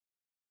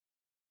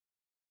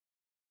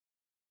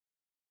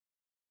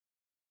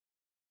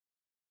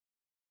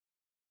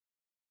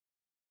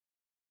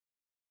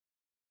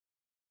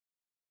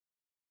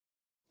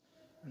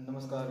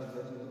નમસ્કાર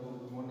વિદ્યાર્થી મિત્રો,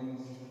 ગુડ મોર્નિંગ.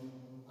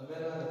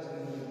 આગળના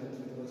લેક્ચરની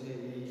વિદ્યાર્થી મિત્રો છે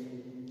એ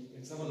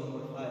એક્ઝામ્પલ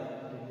નંબર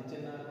 5 કે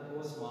નીચેના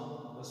કોર્સમાં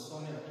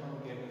 298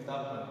 કેલ્વિન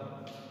તાપમાને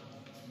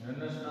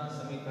નર્નસના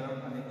સમીકરણ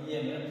અને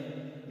EMF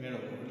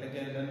મેળવો. એટલે કે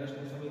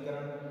નર્નસનું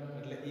સમીકરણ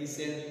એટલે E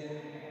સેલ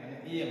અને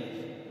EMF,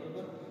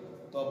 બરોબર.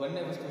 તો આ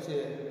બંને વસ્તુ છે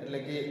એટલે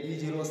કે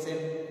E0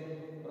 સેલ,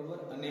 બરોબર,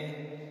 અને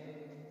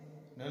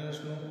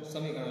નર્નસનું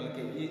સમીકરણ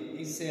એટલે કે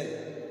E સેલ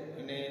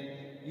અને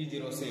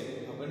E0 સેલ,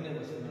 આ બંને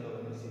વસ્તુ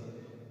મેળવવાની છે.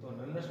 તો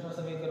નર્નસના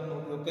સમીકરણનો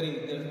ઉપયોગ કરી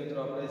વિદ્યાર્થી મિત્રો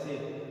આપણે છે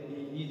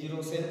E0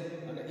 સેલ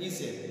અને E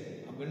સેલ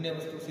આ બંને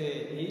વસ્તુ છે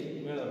એ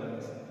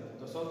મેળવવાની છે.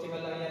 તો સૌથી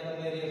પહેલા અહીંયા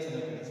તમને રિએક્શન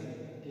આપેલી છે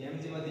કે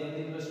Mg માંથી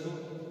Mg+2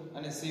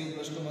 અને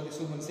Cu+2 માંથી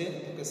શું બનશે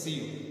તો કે Cu.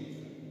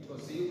 તો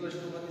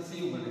Cu+2 માંથી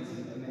Cu બને છે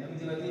અને Mg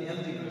માંથી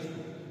Mg+2.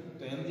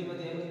 તો Mg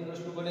માંથી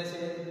Mg+2 બને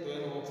છે તો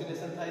એનું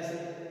ઓક્સિડેશન થાય છે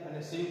અને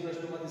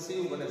Cu+2 માંથી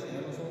Cu બને છે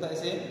એનું શું થાય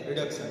છે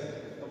રિડક્શન.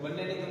 તો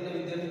બંનેની તમને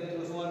વિદ્યાર્થી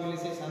મિત્રો શું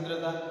આપેલી છે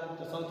સાંદ્રતા.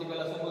 તો સૌથી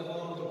પહેલા શું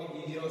બોલવાનું તો કે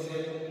E0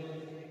 સેલ,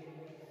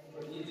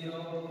 E0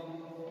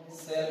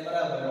 સેલ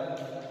બરાબર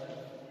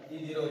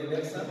E0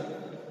 reduction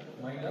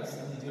minus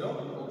E0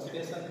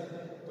 oxidation.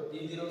 તો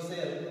E0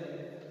 સેલ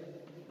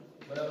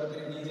બરાબર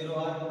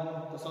E0R.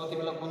 તો સૌથી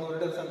પહેલા કોનું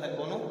રિડક્શન થાય,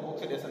 કોનું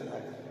ઓક્સિડેશન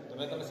થાય. તો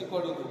મેં તમને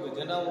શીખવાડ્યું હતું કે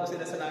જેના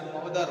ઓક્સિડેશન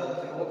આંકમાં વધારો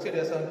એનું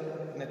ઓક્સિડેશન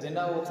અને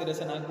જેના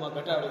ઓક્સિડેશન આંકમાં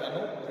ઘટાડો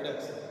એનું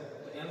રિડક્શન.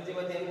 તો Mg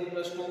માંથી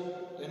Mg+2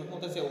 તો એનું શું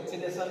થશે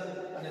ઓક્સિડેશન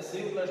અને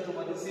Cu+2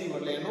 માંથી Cu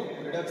એટલે એનું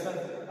રિડક્શન.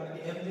 કારણ કે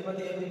Mg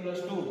માંથી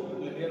Mg+2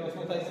 એટલે બેનો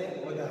શું થાય છે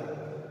વધારો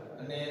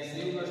અને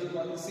Cu+2 માંથી Cu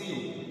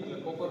એટલે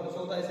કોપરનું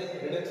શું થાય છે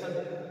રિડક્શન.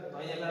 તો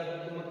અહીંયા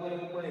કિંમત કોની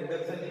મૂકવાની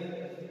રિડક્શનની,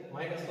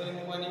 માઈનસ કોની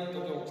મૂકવાની તો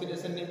કે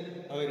ઓક્સિડેશનની.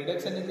 હવે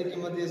રિડક્શનની જે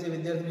કિંમત જે છે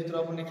વિદ્યાર્થી મિત્રો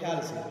આપણને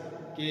ખ્યાલ છે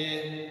કે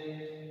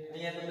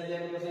અહીંયા તમને જે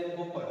આપેલું છે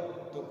કોપર.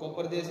 તો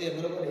કોપર જે છે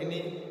બરોબર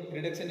એની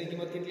રિડક્શનની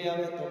કિંમત કેટલી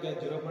આવે તો કે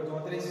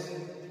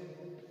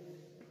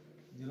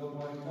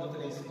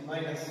 0.34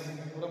 માઈનસ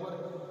બરોબર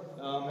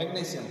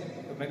મેગ્નેશિયમ.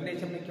 તો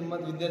મેગ્નેશિયમની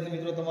કિંમત વિદ્યાર્થી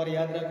મિત્રો તમારે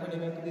યાદ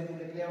રાખવાની મેં કીધી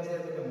કેટલી આવશે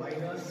તો કે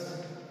માઈનસ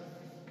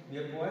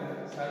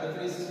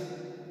 2.37.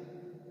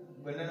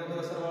 બંનેનો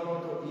કયો સરવાળો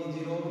તો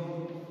E0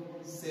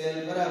 સેલ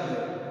બરાબર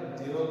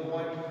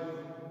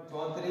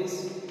 0.34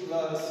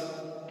 પ્લસ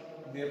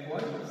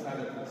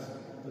 2.37.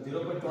 તો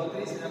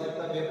 0.34 અને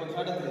વત્તા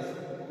 2.37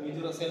 તો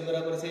E0 સેલ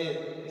બરાબર છે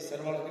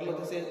સરવાળો કેટલો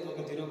થશે તો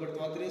કે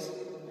 0.34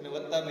 અને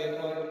વત્તા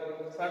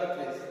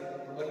 2.37.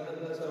 તો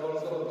બંનેનો સરવાળો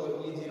કરો તો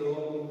E0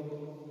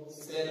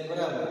 સેલ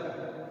બરાબર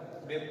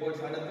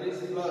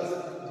 2.37 પ્લસ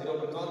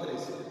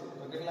 0.34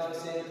 તો કેટલા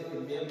આવશે તો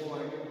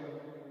 2.71.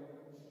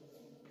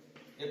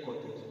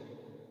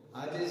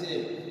 આ જે છે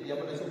એ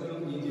આપણે શું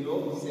કર્યું E0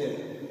 સેલ.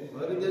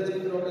 હવે વિદ્યાર્થી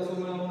મિત્રો આપણે શું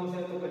મેળવવાનું છે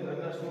તો કે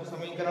નર્નસનું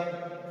સમીકરણ.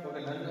 તો કે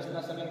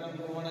નર્નસના સમીકરણ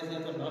પ્રમાણે છે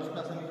તો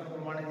નર્નસના સમીકરણ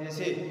પ્રમાણે જે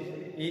છે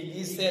એ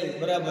E સેલ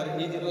બરાબર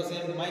E0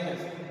 સેલ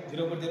માઈનસ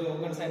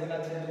 0.059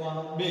 ના છેદમાં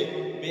 2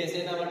 છે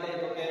એના માટે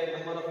તો કે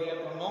નંબર ઓફ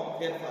ઇલેક્ટ્રોનનો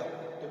ફેરફાર.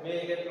 તો 2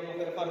 ઇલેક્ટ્રોનનો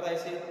ફેરફાર થાય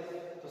છે.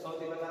 તો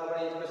સૌથી પહેલા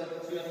આપણે ઇક્વેશન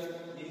પૂછ્યું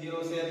E0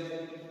 સેલ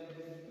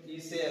E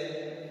સેલ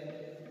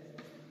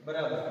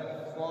બરાબર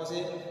શું આવશે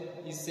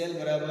E સેલ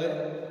બરાબર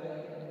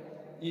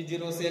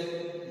E0 સેલ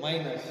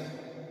માઈનસ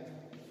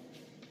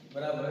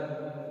બરાબર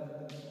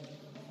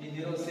E0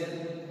 સેલ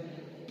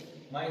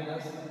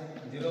માઈનસ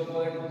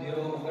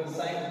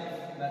 0.059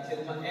 ના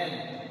છેદમાં n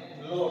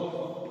લોગ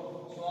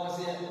શું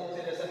આવશે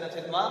ઓક્સિડેશન ના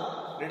છેદમાં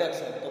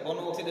રિડક્શન. તો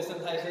કોનું ઓક્સિડેશન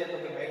થાય છે તો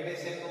કે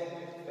મેગ્નેશિયમનું.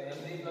 તો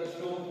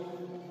Mg+2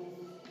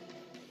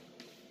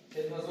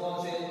 છેદમાં શું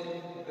આવશે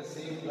તો કે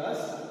Cu+2.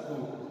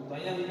 તો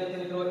અહીંયા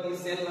વિદ્યાર્થી મિત્રો E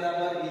સેલ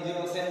બરાબર E0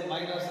 સેલ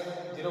માઈનસ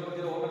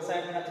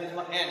 0.059 ના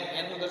છેદમાં n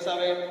નું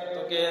દર્શાવે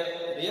તો કે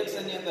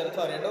રિએક્શનની અંદર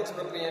અથવા રેડોક્સ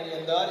પ્રક્રિયાની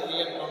અંદર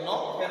ઇલેક્ટ્રોનનો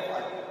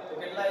ફેરફાર. તો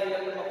કેટલા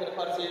ઇલેક્ટ્રોનનો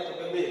ફેરફાર છે તો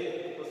કે 2.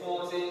 તો શું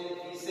આવશે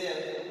E સેલ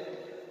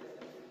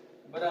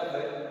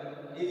બરાબર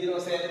E0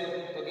 સેલ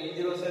તો કે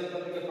E0 સેલ તો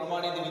કે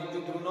પ્રમાણિત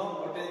વિદ્યુત ધ્રુવનો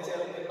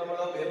પોટેન્શિયલ કેટલો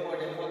મળ્યો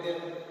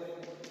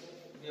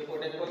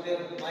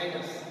 2.71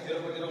 માઈનસ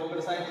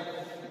 0.059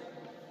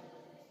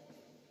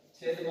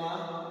 છેદમાં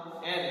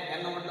n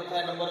નો મતલબ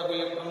થાય નંબર ઓફ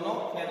ઇલેક્ટ્રોનનો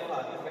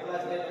ફેરફાર.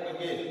 કેટલા છે તો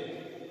કે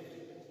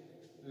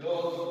 2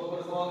 લોગ ઉપર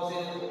શું આવશે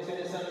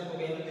ઓક્સિડેશન. તો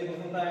કે Mg નું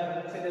શું થાય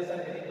ઓક્સિડેશન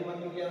એની કિંમત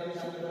કેટલી આવે છે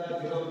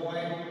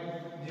 0.001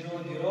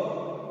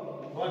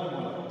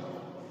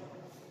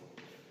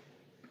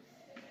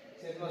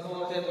 છેદમાં શું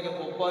આવશે તો કે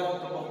કોપર.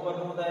 તો કોપર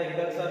નું થાય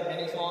રિડક્શન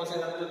એની શું આવશે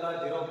સાંદ્રતા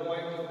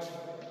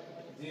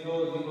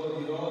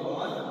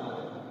 0.0001.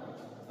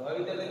 તો હવે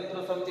વિદ્યાર્થી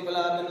મિત્રો સૌથી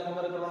પહેલા આ બંને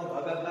નંબર કરવાનો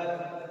ભાગાકાર,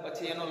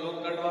 પછી એનો લોગ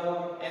કાઢવાનો,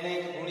 એને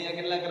ગુણ્યા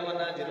કેટલા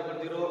કરવાના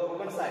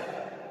 0.059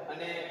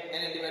 અને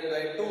એને ડિવાઇડ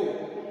બાય 2.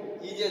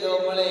 ઈ જે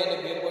જવાબ મળે એને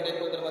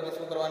 2.71 માંથી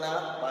શું કરવાના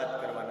બાદ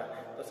કરવાના.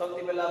 તો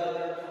સૌથી પહેલા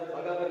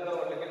ભાગાકાર કરો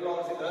એટલે કેટલો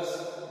આવશે 10.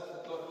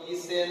 તો E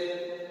સેલ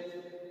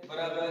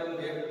બરાબર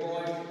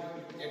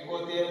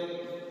 2.71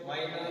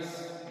 માઈનસ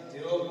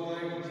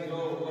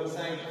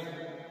 0.059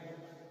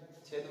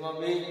 છેદમાં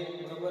 2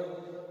 બરાબર.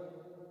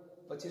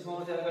 પછી શું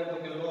આવશે આગળ તો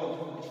કે લોગ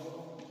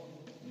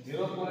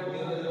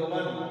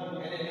 0.001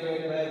 એને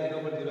ડિવાઇડ બાય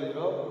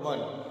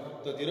 0.001.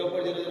 તો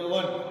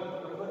 0.001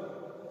 બરાબર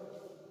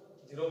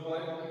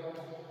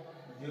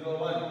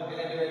 0.01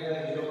 એને ડિવાઇડ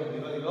બાય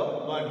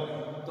 0.001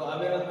 તો આ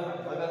બેનો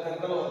ભાગાકાર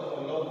કરો તો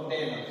log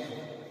 10 આવશે.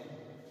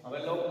 હવે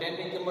log 10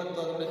 ની કિંમત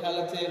તો તમને ખ્યાલ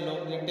જ છે log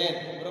 10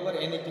 બરોબર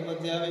એની કિંમત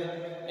જે આવે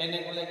એને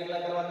ગુણ્યા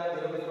કેટલા કરવાના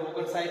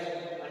 0.059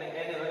 અને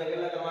એને વડે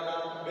કેટલા કરવાના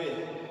 2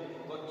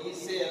 તો ઈ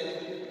સેલ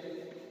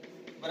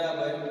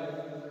બરાબર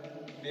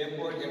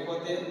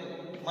 2.71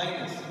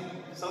 માઈનસ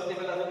સૌથી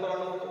પહેલા શું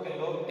કરવાનું કે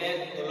log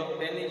 10 તો log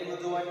 10 ની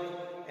કિંમત જોવાની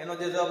એનો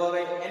જે જવાબ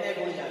આવે એને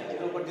ગુણ્યા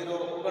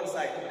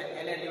 0.059 અને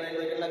એને ડિવાઇડ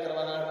બાય કેટલા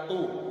કરવાના 2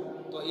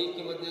 તો એ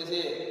કિંમત જે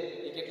છે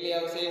એ કેટલી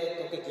આવશે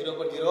તો કે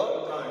 0.03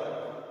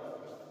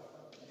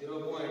 તો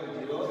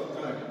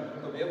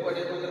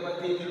 2.71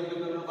 માંથી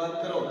 0.0 બાદ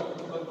કરો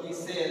તો ઈ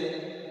સેલ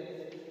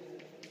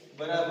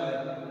બરાબર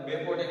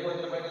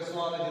 2.71 માંથી શું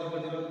આવે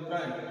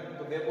 0.03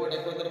 તો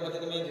 2.71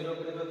 માંથી તમે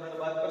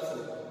 0.03 બાદ કરશો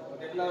તો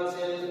કેટલા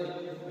આવશે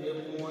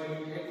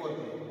 2.71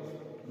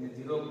 અને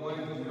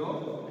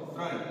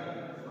 0.03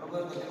 બરાબર તો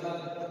કેટલા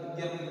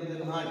 11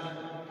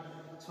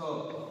 6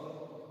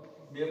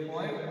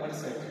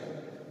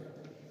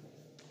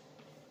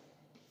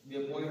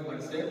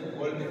 2.68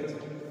 વોલ્ટેજ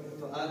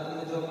તો આ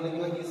તમને જો મળી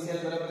ગયો કે સેલ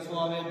બરાબર શું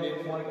આવે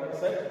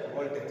 2.68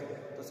 વોલ્ટેજ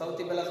તો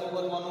સૌથી પહેલા શું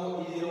કરવાનું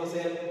E0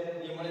 સેલ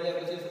એ મળી જાય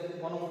પછી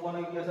કોનું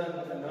મૂકવાનું ઇક્વેશન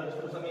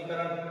નળનું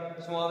સમીકરણ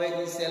શું આવે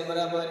E સેલ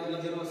બરાબર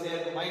E0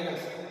 cell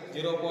minus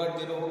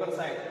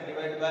 0.059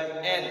 divide by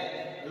n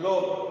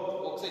log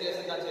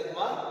oxidation ના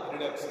છેદમાં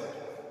રિડક્શન.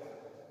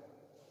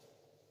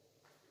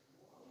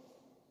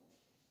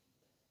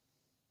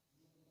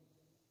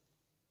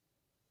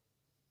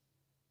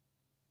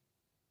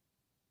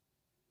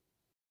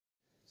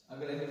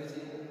 આગળ એની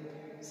પછી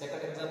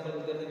સેકન્ડ એક્ઝામ્પલ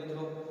વિદ્યાર્થી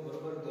મિત્રો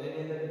બરોબર તો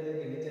એની અંદર એટલે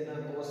કે નીચેના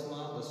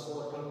કોર્સમાં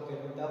 298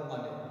 કેલ્વિન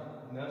તાપમાને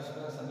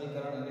નર્સના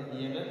સમીકરણ અને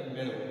EMF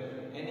મેળવો.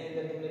 એની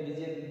અંદર તમને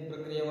બીજી એક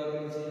પ્રક્રિયા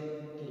વાળેલી છે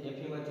કે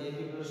Fe માંથી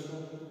Fe+2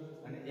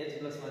 અને H+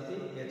 માંથી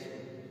H2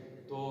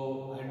 તો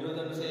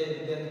હાઇડ્રોજન છે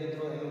વિદ્યાર્થી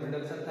મિત્રો એનું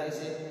રિડક્શન થાય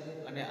છે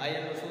અને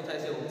આયન નું શું થાય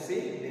છે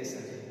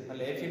ઓક્સિડેશન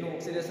એટલે Fe નું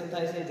ઓક્સિડેશન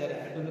થાય છે જ્યારે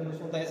હાઇડ્રોજન નું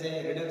શું થાય છે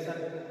રિડક્શન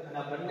અને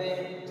આ બંને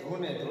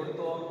ધ્રુવને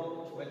જોડતો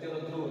વચ્ચેનો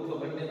ધ્રુવ તો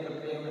બંને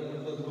પ્રક્રિયાઓને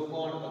જોડતો ધ્રુવ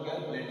કોણ તો કે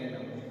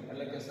પ્લેટિનમ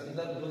એટલે કે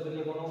સંદર્ભ ધ્રુવ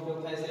તરીકે કોનો ઉપયોગ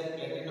થાય છે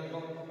પ્લેટિનમનો.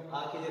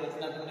 આખી જે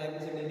રચના તમને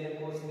આપી છે ડિઝાઇન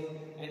કોર્સની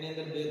એની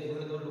અંદર બે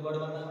ધ્રુવને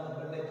જોડવાના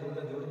બંને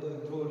ધ્રુવને જોડતો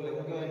ધ્રુવ એટલે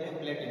શું કહેવાય એને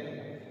પ્લેટિનમ.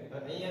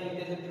 અહીંયા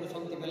વિદ્યાર્થી મિત્રો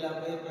સૌથી પહેલા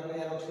આપણે એ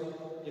પ્રક્રિયા રાખશું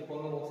કે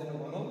કોનું ઓક્સિજન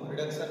કોનું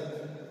રિડક્શન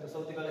તો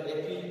સૌથી પહેલા Fe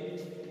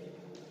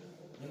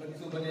એમાંથી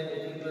શું બને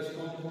Fe+2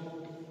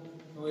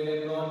 2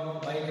 ઇલેક્ટ્રોન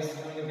માઈનસ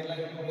કેટલા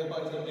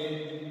ફેરફાર છે 2 તો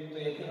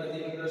Fe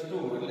માંથી Fe+2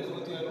 એટલે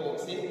શું થયું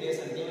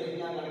ઓક્સિડેશન કેવી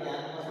રીતના કારણ કે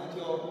આમાં શું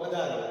થયો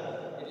વધારો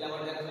એટલા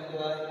માટે એને શું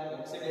કહેવાય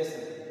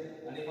ઓક્સિડેશન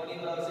અને કોની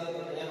પર આવશે તો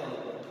એનોડ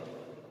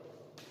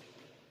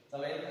તો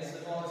એની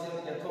શું આવશે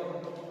કેથોડ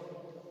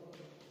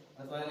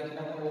અથવા એને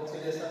કેટલા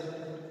ઓક્સિડેશન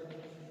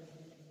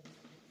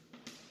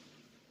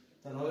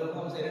તો હવે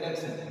કોણ છે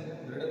રિડક્શન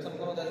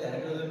કોણ થાય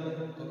હાઇડ્રોજન નું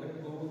તો કે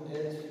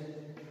 2H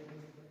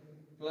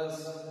પ્લસ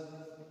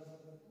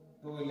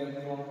 2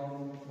 ઇલેક્ટ્રોન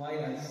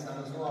માઈનસ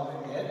અને શું આવે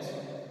H2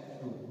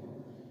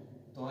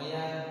 તો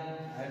અહીંયા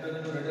હાઇડ્રોજન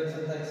નું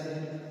રિડક્શન થાય છે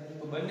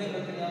તો બંને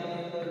પ્રક્રિયાઓની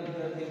અંદર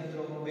વિદ્યાર્થી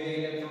મિત્રો 2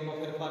 ઇલેક્ટ્રોનનો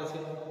ફેરફાર છે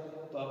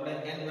તો આપણે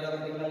n બરાબર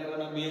કેટલા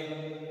લેવાના 2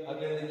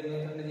 આગળની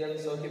મેથડને જે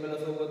સૌથી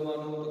પહેલા શું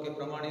શોધવાનું તો કે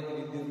પ્રમાણિત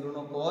વિદ્યુત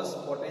ધ્રુવનો કોસ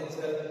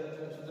પોટેન્શિયલ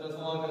સૂત્ર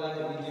શું આપેલા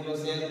છે E0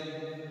 સેલ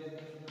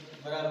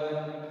બરાબર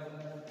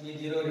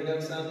E0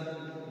 reduction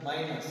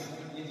minus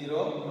E0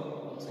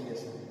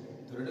 oxidation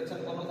તો રિડક્શન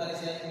કોનું થાય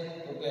છે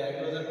તો કે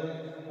હાઇડ્રોજન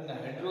અને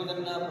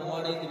હાઇડ્રોજનના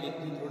પ્રમાણિત વિદ્યુત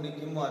ધ્રુવની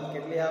કિંમત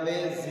કેટલી આવે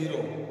 0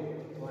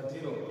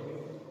 0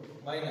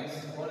 માઈનસ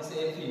કોણ છે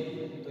Fe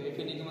તો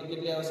Fe ની કિંમત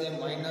કેટલી આવશે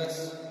માઈનસ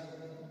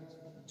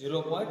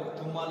 0.44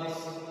 તો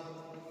માઈનસ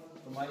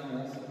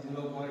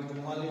 0.44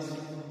 માઈનસ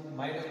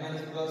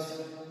માઈનસ પ્લસ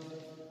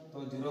તો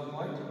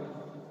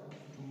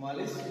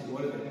 0.44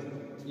 વોલ્ટ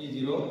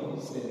E0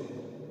 સેલ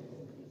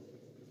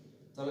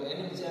તો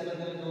એની પછી આગળ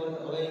તમે જો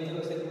હવે E0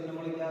 સેલ તમને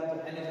મળી ગયા તો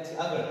એની પછી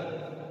આગળ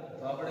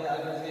તો આપણે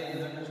આગળ છે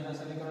ઇન્ડક્ટન્સના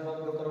સમીકરણનો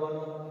ઉપયોગ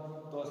કરવાનો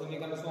તો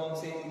સમીકરણ શું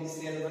આવશે E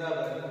સેલ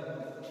બરાબર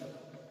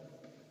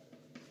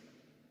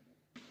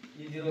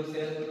E0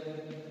 સેલ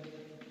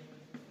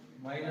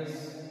માઈનસ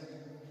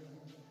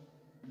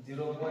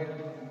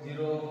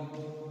 0.0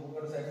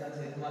 ઉપર સાઈડના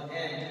છેદમાં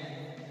n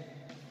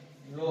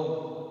log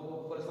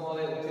ઉપર શું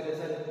આવે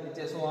ઓક્સિડેશન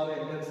નીચે શું આવે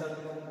રિડક્શન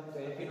તો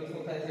Fe નું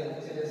શું થાય છે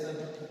ઓક્સિડેશન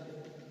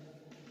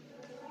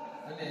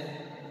અને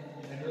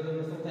હાઇડ્રોજન નું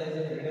શું થાય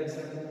છે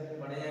રિડક્શન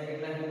પણ અહીંયા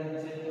કેટલા હાઇડ્રોજન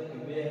છે તો કે 2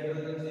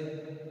 હાઇડ્રોજન છે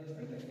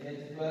એટલે H+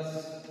 પર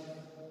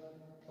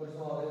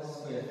શું આવે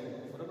સ્ક્વેર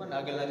બરોબર ને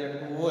આગળના જે 2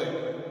 હોય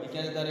એ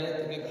ક્યાં જતા રહે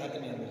તો કે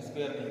ઘાતની અંદર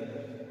સ્ક્વેર ની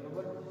અંદર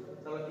બરોબર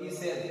તો E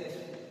સેલ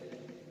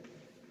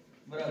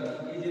બરાબર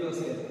E0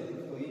 સેલ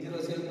તો E0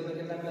 સેલ તો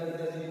કેટલા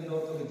વિદ્યાર્થી મિત્રો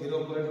તો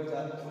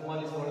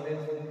 0.44 વોલ્ટેજ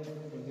તો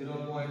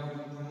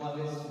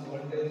 0.44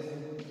 voltage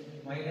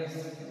minus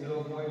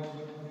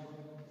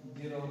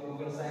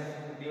 0.059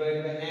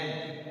 divide by n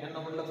એનો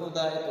મતલબ શું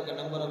થાય તો કે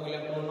નંબર ઓફ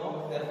ઇલેક્ટ્રોનનો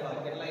ફેરફાર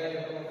કેટલા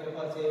ઇલેક્ટ્રોનનો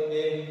ફેરફાર છે 2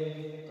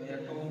 તો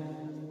અહીંયા 2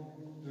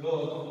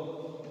 log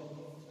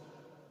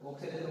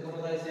ઓક્સિડેશન કોનો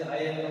થાય છે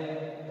આયન નો,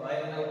 તો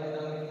આયન ના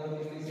અપૂર્ણાંકની કિંમત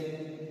કેટલી છે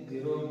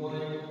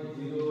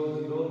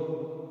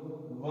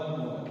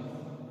 0.0011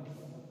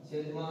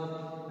 છેદમાં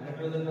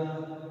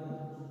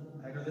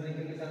હાઇડ્રોજનની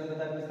કેટલી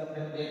સાંદ્રતા આપી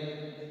તમને 1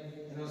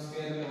 એનો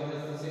સ્ક્વેર એટલે 1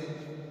 થશે,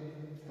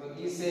 તો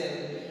E સેલ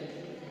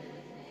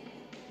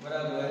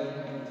બરાબર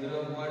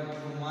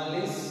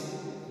 0.44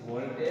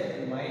 વોલ્ટેજ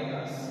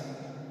માઈનસ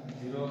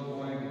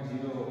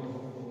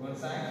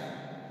 0.059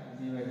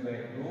 ડિવાઇડ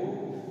બાય 2.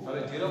 હવે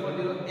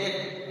 0.01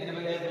 એને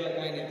બદલે એટલે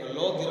કાઈ નહીં, તો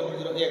log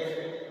 0.01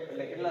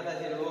 એટલે કેટલા થાય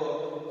છે log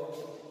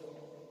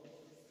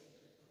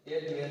 1 2 3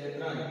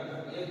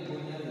 1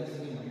 ગુણ્યા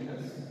 10 ની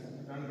માઈનસ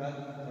 3 ઘાત.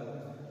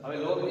 હવે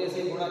log જે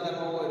છે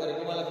ગુણાકારમાં હોય ત્યારે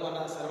કેમાં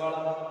લખવાના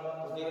સરવાળામાં,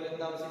 તો કેવી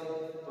રીતના આવશે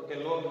તો કે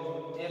log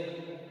 1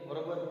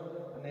 બરોબર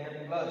અને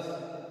પ્લસ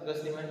 10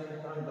 ની માઈનસ 3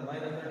 તો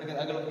માઈનસ 3 એટલે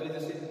આગળ વધી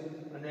જશે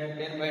અને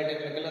 10 બાય 10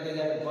 એટલે કેટલા થઈ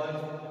જાય 1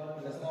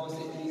 એટલે શું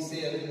આવશે E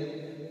સેલ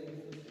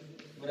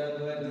બરાબર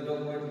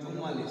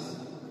 0.44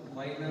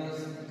 માઈનસ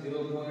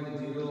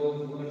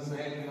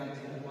 0.059 ના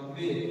છેદમાં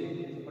 2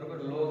 બરાબર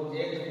log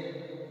 1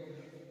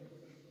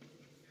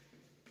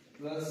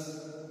 પ્લસ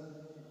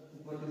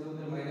ઉપરથી શું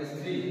માઈનસ 3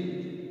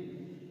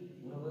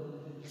 બરાબર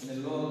અને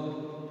log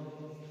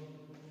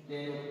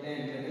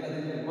 10 કેટલા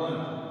થઈ જાય 1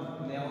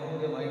 એટલે આવવાનું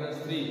છે માઈનસ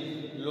 3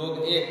 log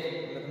 1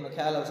 એટલે તમને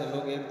ખ્યાલ આવશે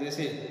log 1 જે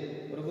છે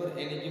બરાબર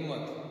એની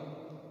કિંમત,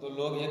 તો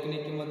log 1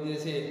 ની કિંમત જે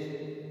છે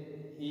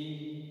ઈ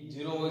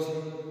 0 હોય છે,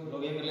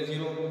 log 1 એટલે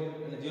 0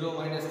 અને 0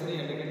 માઈનસ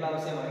 3 એટલે કેટલા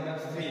આવશે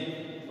માઈનસ 3,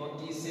 તો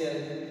E સેલ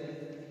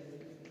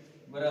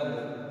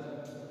બરાબર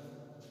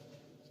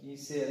E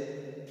સેલ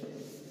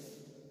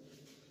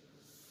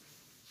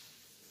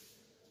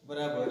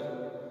બરાબર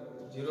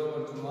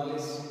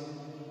 0.44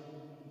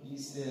 E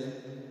સેલ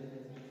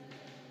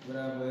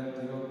બરાબર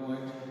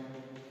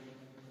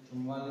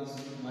 0.44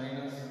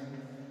 માઈનસ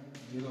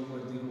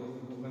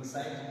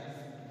 0.059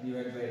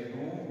 ડિવાઇડ બાય 2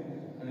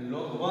 અને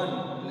log 1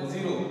 એટલે 0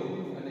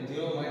 અને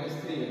 0 માઈનસ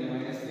 3 એટલે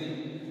માઈનસ 3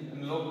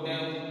 અને log 10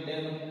 2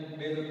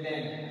 તો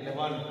 10 એટલે 1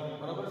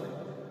 બરાબર છે,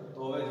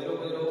 તો હવે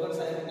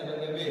 0.059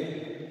 એટલે 2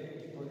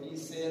 તો E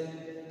સેલ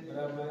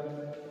બરાબર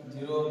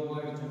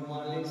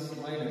 0.44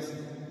 માઈનસ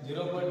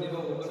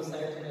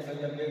 0.059 એટલે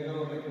 2 કરો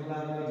એટલે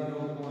કેટલા આવે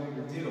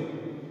 0.0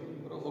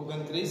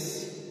 29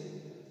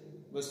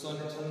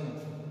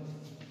 296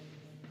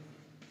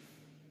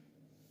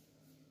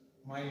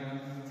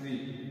 માઈનસ 3.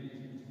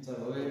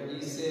 ચાલો હવે E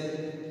સેલ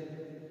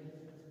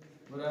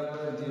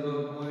બરાબર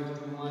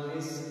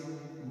 0.44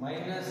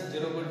 માઈનસ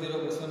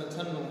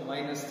 0.0296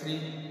 માઈનસ 3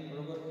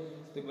 બરોબર,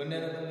 તો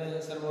બંનેનો તમે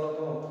સરવાળો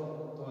કરો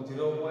તો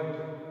 0.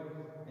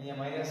 અહીંયા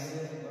માઈનસ છે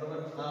બરોબર,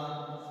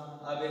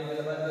 આ બે ને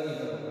બાદ કરી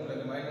કરો એટલે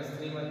કે માઈનસ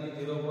 3 માંથી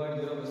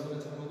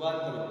 0.0296 બાદ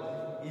કરો,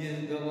 એ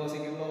જવાબ આવશે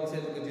કેટલો આવશે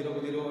તો કે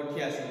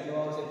 0.088 કેવો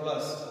આવશે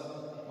પ્લસ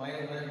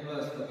માઈનસ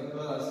પ્લસ તો કે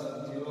પ્લસ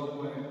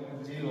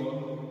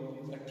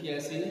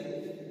 0.088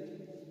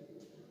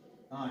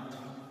 8.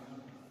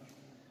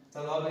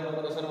 ચાલો આ બેનો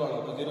કરો સરવાળો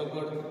તો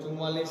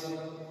 0.44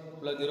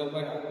 પ્લસ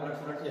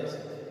 0.888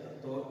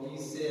 તો E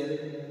સેલ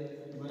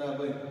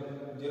બરાબર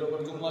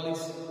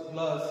 0.44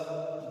 પ્લસ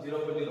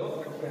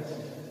 0.088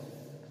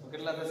 તો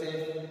કેટલા થશે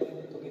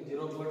તો કે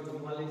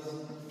 0.44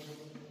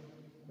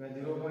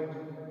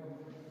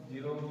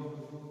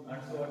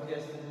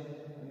 0.0888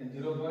 અને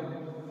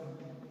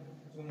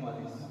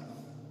 0.44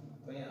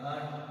 તો અહીંયા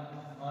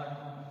 8 4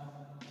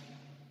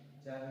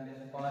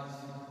 5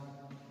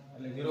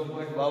 એટલે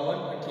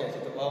 0.5288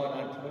 તો 52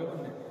 8 બરોબર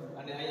ને,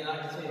 અને અહીંયા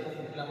 8 છે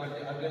એટલા માટે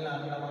આગળના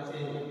આંકડામાં છે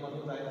એકમાં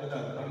શું થાય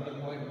વધારે, કારણ કે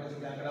પોઈન્ટ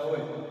પછી આંકડા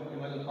હોય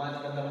એમાં જો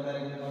 5 કરતા વધારે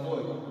કિંમત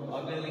હોય તો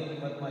આગળની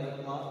કિંમતમાં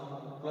એકમાં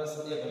પ્લસ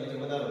 1 એટલે કે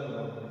વધારો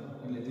થવાનો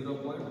એટલે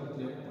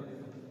 0.53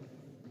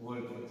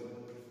 વોલ્ટ.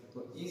 તો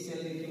E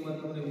સેલની કિંમત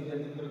તમને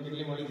વિદ્યાર્થી મિત્રો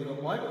કેટલી મળી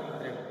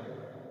 0.53.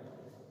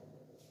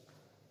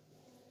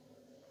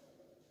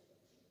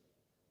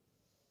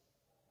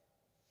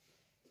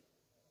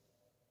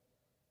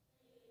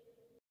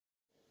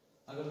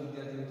 આગળ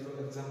વિદ્યાર્થી મિત્રો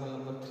એક્ઝામ્પલ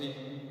નંબર 3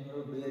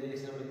 બરોબર, બે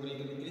રિએક્શન આપણે પૂરી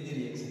કરી, ત્રીજી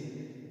રિએક્શન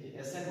કે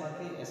Sn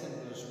માંથી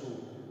Sn+2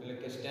 એટલે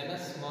કે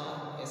સ્ટેનસ માં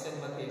Sn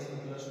માંથી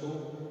Sn+2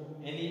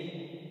 એની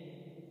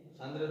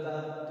સાંદ્રતા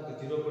તો કે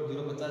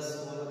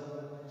 0.050 મોલ,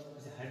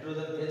 પછી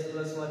હાઇડ્રોજન H+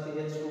 માંથી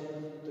H2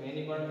 તો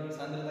એની પણ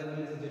સાંદ્રતા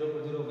કેટલી છે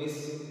 0.020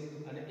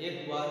 અને એક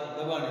વાર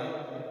દબાણે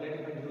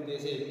પ્લેટમેન્ટ થ્રુ જે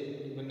છે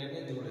બંનેને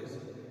જોડે છે.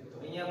 તો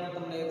અહીંયા પણ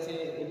તમને એક છે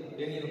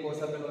ડેનિયલ કોષ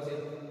આપેલો છે,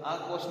 આ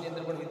કોષની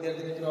અંદર પણ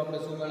વિદ્યાર્થી મિત્રો આપણે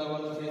શું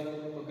મેળવવાનું છે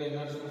તો કે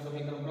નર્સનું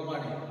સમીકરણ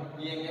પ્રમાણે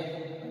EMF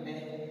અને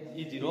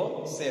E0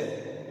 સેલ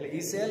એટલે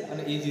E સેલ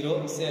અને E0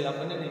 સેલ આ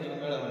બંનેની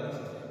કિંમત મેળવવાની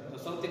છે. તો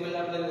સૌથી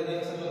પહેલા આપણે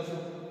રિએક્શન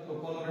લખશું તો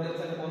કોનું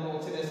રિડક્શન કોનું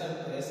ઓક્સિડેશન,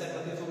 તો Sn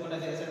માંથી શું બને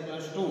છે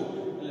Sn+2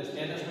 એટલે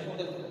સ્ટેનસ નું શું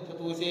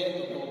થતું છે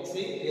તો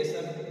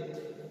ઓક્સિડેશન,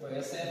 તો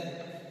Sn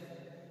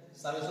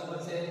સામે શું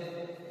બનશે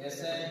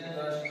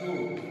Sn+2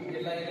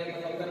 કેટલા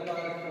ઇલેક્ટ્રોન અગરપાર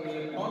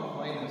ઇલેક્ટ્રોન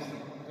માઈનસ,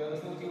 તો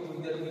શું થયું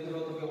વિદ્યાર્થી મિત્રો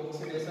તો કે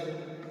ઓક્સિડેશન.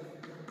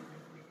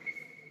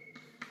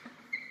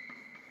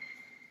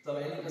 તો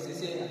એની પછી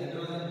છે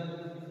હાઇડ્રોજન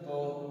તો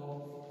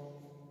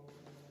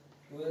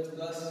 2H+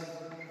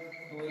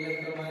 2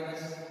 ઇલેક્ટ્રોન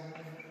માઈનસ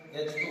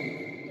H2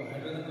 તો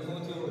હાઇડ્રોજન નું શું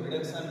થયું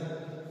રિડક્શન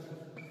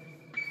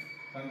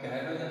કારણ કે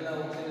હાઇડ્રોજનના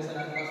ઓક્સિડેશન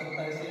આંકમાં શું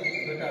થાય છે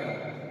ઘટાડો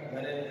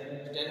જ્યારે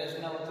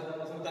સ્ટેનસના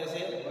ઓક્સિડેશનમાં શું થાય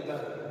છે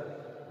વધારો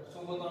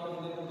શું ગોતવાનું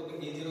કીધું તો કે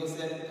E0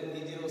 સેલ તો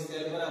E0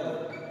 સેલ બરાબર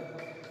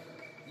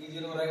E0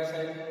 right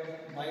side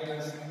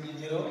minus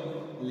E0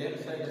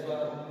 left side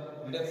અથવા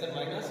રિડક્શન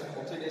માઈનસ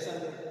ઓક્સિડેશન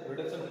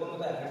રિડક્શન કોનું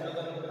થાય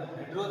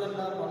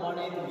હાઇડ્રોજનના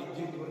પ્રમાણિત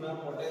વિદ્યુત ગુણના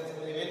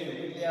પોટેન્શિયલની વેલ્યુ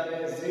કેટલી આવે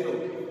 0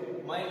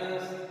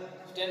 માઈનસ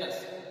સ્ટેનસ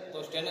તો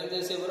સ્ટેનસ જે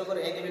છે બરાબર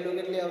એની વેલ્યુ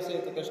કેટલી આવશે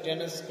તો કે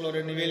સ્ટેનસ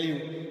ક્લોરાઇડની વેલ્યુ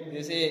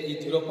જે છે એ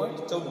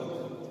 0.14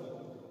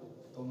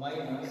 તો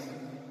માઈનસ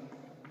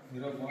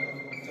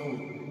 0.14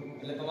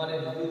 એટલે તમારે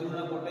વિદ્યુત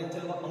ગુણના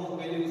પોટેન્શિયલમાં અમુક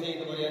વેલ્યુ છે એ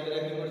તમારે યાદ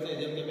રાખવી પડશે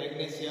જેમ કે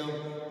મેગ્નેશિયમ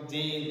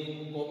ઝીંક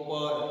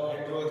કોપર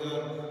હાઇડ્રોજન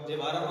જે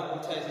વારંવાર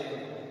પૂછાય છે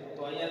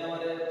તો અહીંયા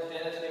તમારે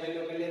સ્ટેનસની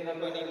વેલ્યુ કેટલી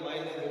રાખવાની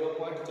માઈનસ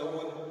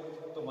 0.14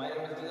 તો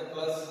માઈનસ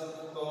પ્લસ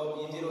તો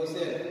E0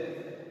 છે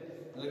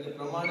એટલે કે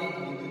પ્રમાણિત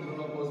વિદ્યુત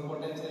ગુણનો કોષ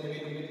પોટેન્શિયલની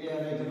વેલ્યુ કેટલી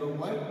આવે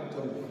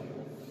 0.14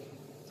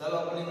 ચાલો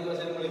આપણે E0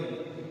 સેલ મળી ગયું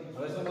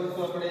હવે શું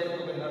કરીશું આપણે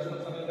તો કે નર્સનું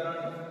સમીકરણ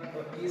તો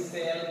E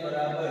સેલ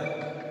બરાબર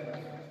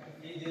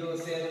E0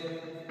 સેલ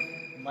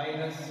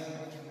માઈનસ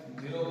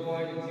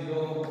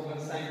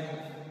 0.059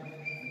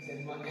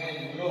 છેદમાં n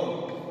log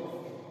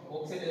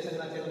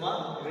ઓક્સિડેશનના છેદમાં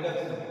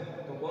રિડક્શન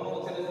તો કોનું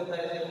ઓક્સિડેશન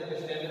થાય છે તો કે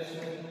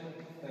સ્ટેનસનું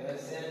તો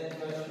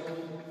SN+2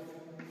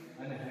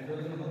 અને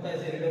હાઇડ્રોજનનું શું થાય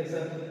છે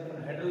રિડક્શન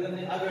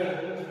હાઇડ્રોજનની આગળ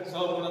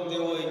સહગુણક જે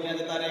હોય ક્યાં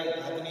જતા રહે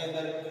ધાતુની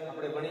અંદર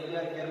આપણે ભણી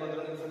ગયા ત્યારબાદ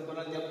ધોરણ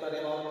સંતુલન ચેપ્ટર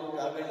એમાં આવતું કે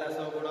આગળના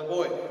સહગુણક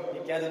હોય એ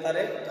ક્યાં જતા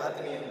રહે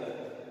ધાતુની અંદર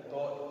તો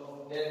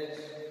H+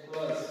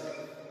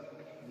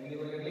 જેની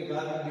પર કેટલી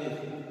ઘાત 2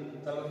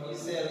 ચાલો E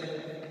સેલ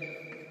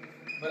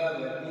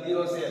બરાબર E0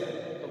 સેલ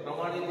તો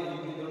પ્રમાણિત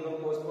વિદ્યુત ગુણનો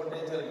કોષ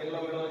પોટેન્શિયલ કેટલો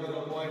મળ્યો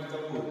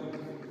 0.14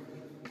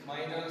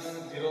 માઈનસ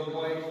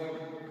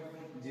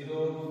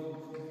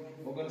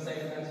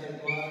 0.059 ના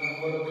છેદમાં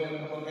નંબર ઓફ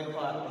ઇલેક્ટ્રોન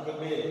ફેરફાર તો 2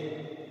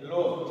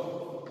 લો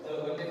ચાલો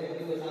બંને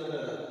કેટલી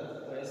સાંદ્રતા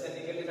તો SN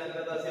ની કેટલી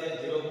સાંદ્રતા છે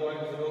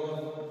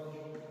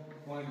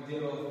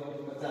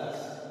 0.050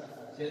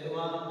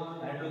 છેદમાં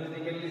હાઇડ્રોજન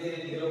ની કેટલી છે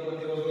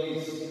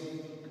 0.020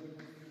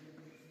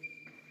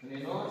 અને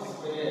નો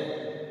સ્ક્વેર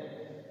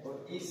તો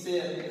E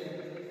સેલ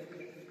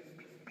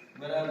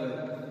બરાબર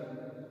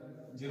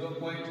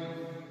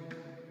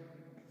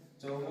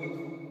 0.14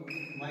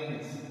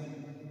 માઈનસ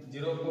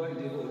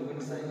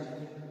 0.059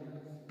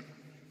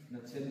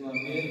 ના છેદમાં 2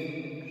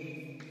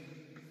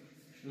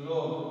 લો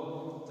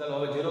ચાલો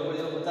હવે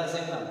 0.050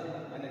 એના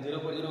અને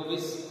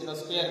 0.020 એનો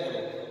સ્ક્વેર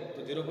કરો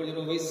તો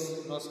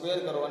 0.020 નો સ્ક્વેર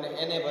કરો અને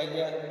એને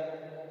ભાગ્યા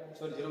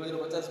સોરી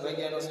 0.050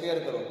 ભાગ્યા એનો સ્ક્વેર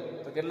કરો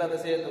તો કેટલા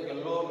થશે તો કે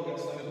log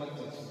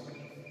 125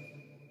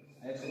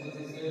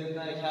 125 કેવી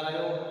રીતના ખ્યાલ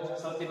આવ્યો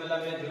સૌથી પહેલા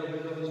મેં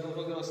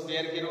 0.020 નો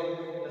સ્ક્વેર કર્યો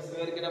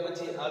સ્ક્વેર કર્યા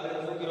પછી આગળ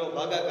શું કર્યો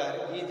ભાગાકાર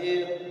એ જે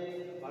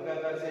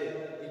ભાગાકાર છે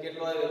એ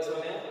કેટલો આવ્યો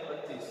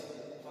 125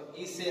 તો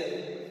E સેલ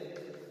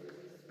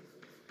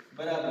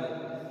બરાબર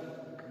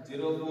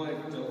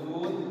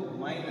 0.14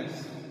 માઈનસ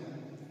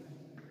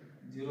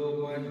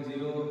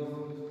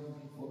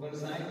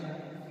 0.059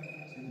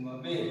 છેદમાં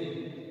 2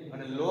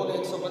 અને log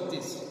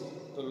 125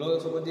 તો log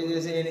 125 જે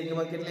છે એની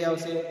કિંમત કેટલી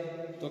આવશે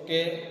તો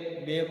કે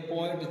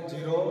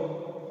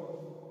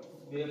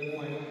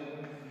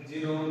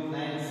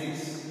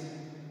 2.096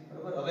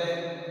 બરાબર હવે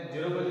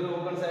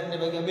 0.059 ને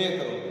ભાગ્યા 2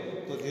 કરો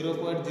તો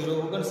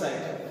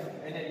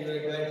 0.059 એને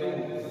ડિવાઇડ બાય 2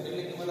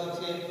 કેટલી કિંમત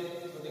આવશે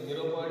તો કે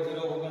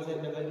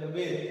 0.059 ને ભાગ્યા 2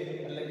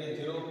 એટલે કે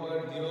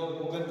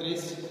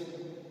 0.029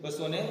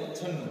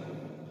 296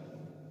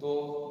 તો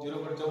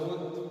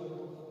 0.14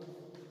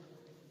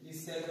 E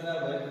સેલ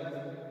બરાબર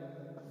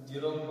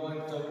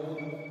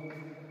 0.14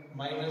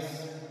 માઈનસ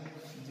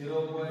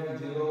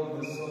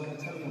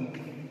 0.0296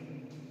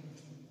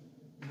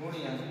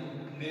 ગુણ્યા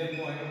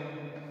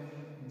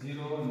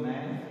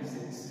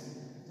 2.096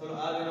 ચલો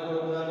આ વેલ્યુ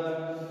કરો બરાબર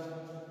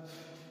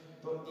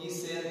તો E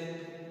સેલ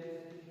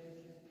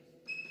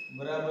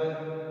બરાબર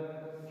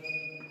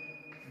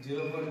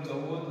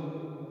 0.14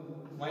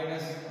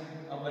 માઈનસ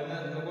આ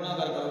બંનેનો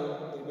ગુણાકાર કરો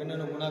તો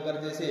બંનેનો ગુણાકાર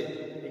જે છે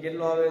એ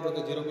કેટલો આવે તો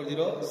કે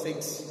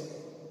 0.06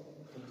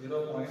 તો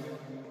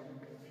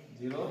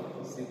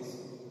 0.06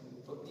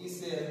 તો E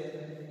સેલ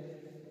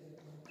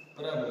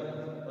બરાબર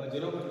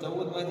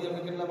 0.14 માંથી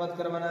આપણે કેટલા બાદ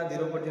કરવાના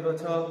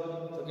 0.06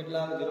 તો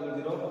કેટલા 0.08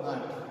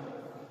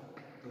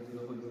 તો 0.08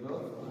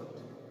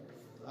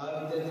 આ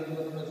વિદ્યાર્થી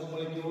મિત્રો તમને શું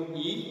મળી ગયું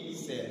E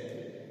સેલ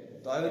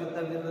તો આવી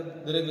રીતના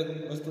દરેક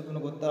વસ્તુ તમને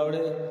ગોતતા આવડે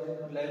એટલે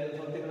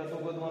સૌથી પહેલા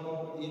શું ગોતવાનું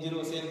E0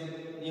 સેલ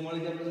એ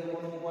મળી જાય પછી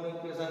કોનું મૂકવાનું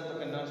ઇક્વેશન તો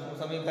કે નર્સનું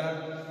સમીકરણ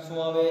શું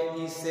આવે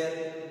E સેલ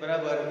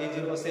બરાબર E0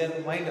 cell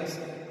minus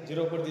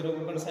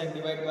 0.059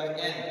 divide by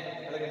n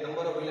એટલે કે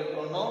નંબર ઓફ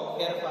ઇલેક્ટ્રોનનો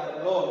ફેરફાર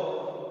log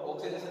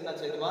ઓક્સિડેશનના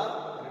છેદમાં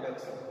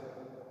રિડક્શન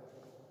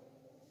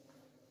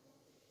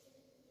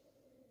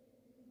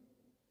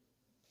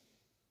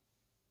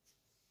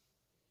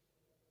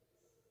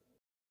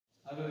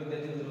આગળ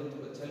વિદ્યાર્થી મિત્રો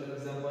છેલ્લું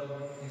example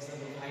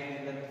find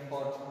the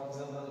for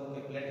example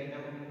કે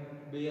પ્લેટિનમ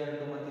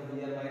Br2 માંથી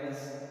Br-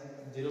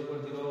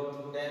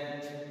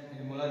 0.010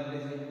 એની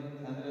મોલારિટી છે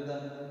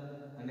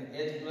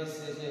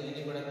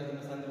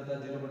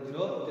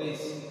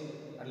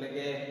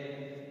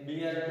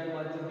Br2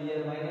 માંથી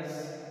Br માઈનસ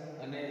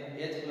અને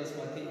H+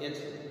 માંથી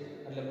H2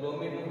 એટલે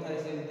બ્રોમિન નું થાય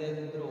છે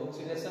વિદ્યાર્થી મિત્રો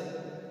ઓક્સિડેશન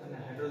અને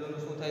હાઇડ્રોજન નું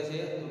શું થાય છે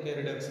તો કે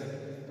રિડક્શન.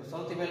 તો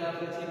સૌથી પહેલા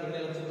આપણે છે બંને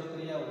લક્ષણ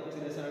પ્રક્રિયા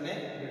ઓક્સિડેશન અને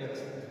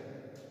રિડક્શન.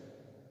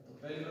 તો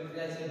પહેલી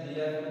પ્રક્રિયા છે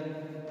Br2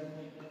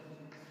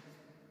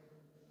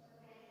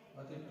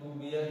 માંથી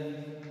 2Br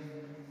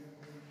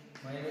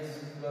minus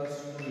plus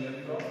 2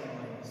 electron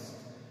minus.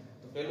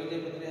 તો પહેલું જે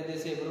પ્રક્રિયા જે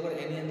છે બરોબર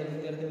એની અંદર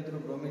વિદ્યાર્થી મિત્રો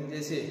બ્રોમિન જે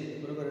છે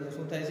બરોબર એટલે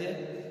શું થાય છે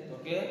તો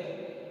કે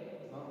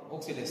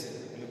ઓક્સિડેશન.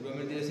 એટલે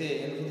બ્રોમિન જે છે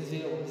એનું શું છે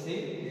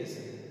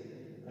ઓક્સિડેશન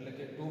એટલે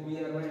કે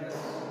 2Br માઈનસ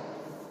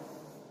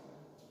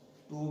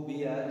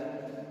 2Br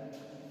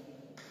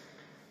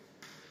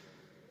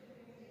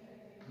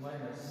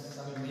માઈનસ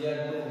સામે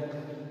Br2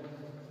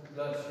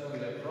 પ્લસ 2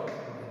 ઇલેક્ટ્રોન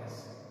માઈનસ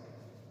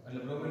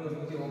એટલે બ્રોમિન નું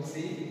શું છે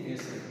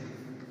ઓક્સિડેશન.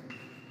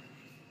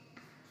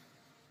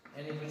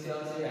 એની પછી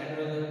આવશે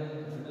હાઇડ્રોજન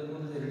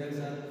નું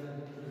reduction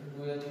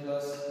 2H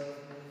plus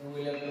 2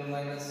 electron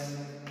minus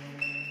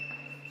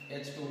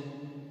H2.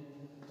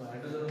 તો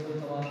હાઇડ્રોજન નું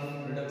થવાનું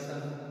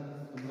રિડક્શન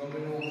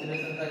બ્રોમિન નું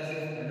ઓક્સિડેશન થાય છે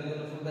હાઇડ્રોજન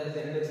નું શું થાય છે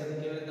રિડક્શન.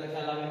 કેવી રીતે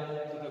ખ્યાલ આવે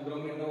તો કે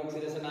બ્રોમિન નું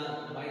ઓક્સિડેશન આ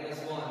 -1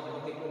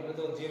 માંથી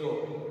બધો 0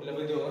 એટલે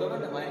બધો બરોબર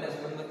ને -1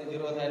 માંથી 0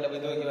 થાય એટલે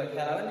બધો કેવા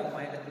ખ્યાલ આવે ને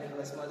માઈનસ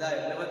પ્લસ માં જાય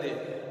એટલે વધે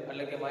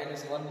એટલે કે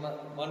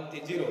 -1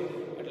 થી 0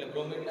 એટલે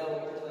બ્રોમિન ના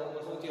ઓક્સિડેશન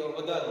શું થયો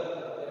વધારો.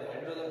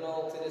 હાઇડ્રોજન નો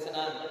ઓક્સિડેશન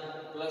આ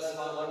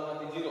 +1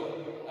 માંથી 0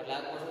 એટલે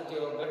આમાં શું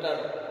થયો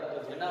ઘટાડો. તો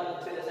જેના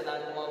ઓક્સિડેશન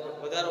આંકમાં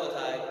વધારો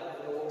થાય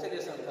તો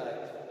ઓક્સિડેશન થાય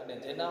અને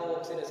જેના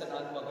ઓક્સિડેશન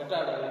આંકમાં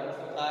ઘટાડો એનું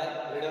શું થાય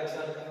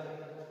રિડક્શન.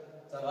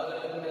 ચાલો આગળ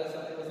આપણે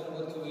શું કરશું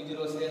E0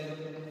 શેર.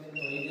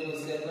 તો E0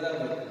 શેર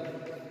બરાબર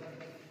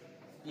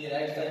E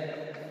right side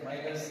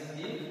minus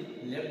E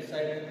left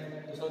side.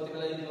 તો સૌથી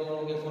પહેલા એ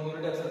જોવાનું કે કોનું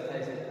રિડક્શન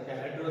થાય છે કે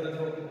હાઇડ્રોજન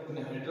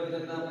અને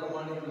હાઇડ્રોજનના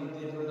પ્રમાણિત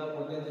વિદ્યુતના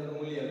પોટેન્શિયલનું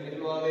મૂલ્ય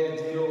કેટલું આવે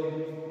 0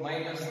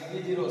 માઈનસ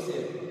E0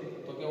 શેર.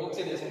 તો કે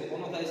ઓક્સિડેશન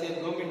કોનું થાય છે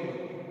બ્રોમિન નું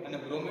અને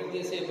બ્રોમિન જે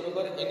છે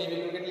બરોબર એની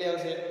વેલ્યુ કેટલી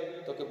આવશે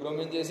તો કે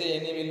બ્રોમિન જે છે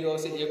એની વેલ્યુ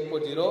આવશે 1.08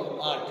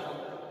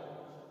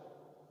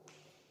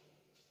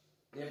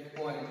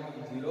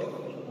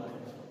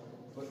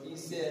 તો E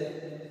શેર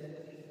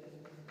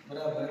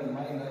બરાબર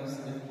માઈનસ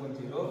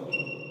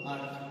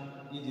 1.08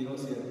 E0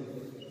 શેર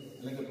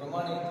એટલે કે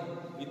પ્રમાણિત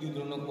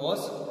વિદ્યુતનો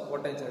કોષ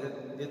પોટેન્શિયલ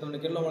જે તમને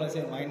કેટલો મળે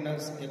છે -1.08.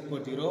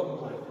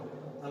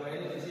 હવે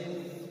એની પછી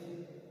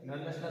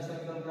નર્નેસના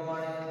સમીકરણ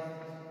પ્રમાણે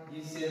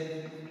E શેર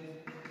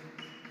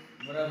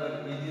બરાબર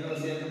E0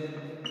 શેર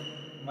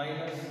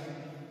માઈનસ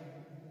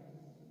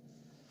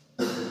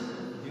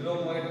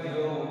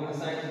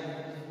 0.059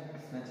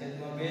 ના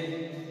છેદમાં 2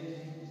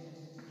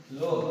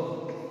 લોગ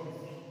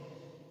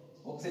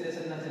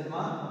ઓક્સિડેશન ના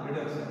છેદમાં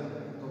રિડક્શન.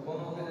 તો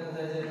કોનું ઓક્સિડેશન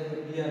થાય છે તો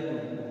Br2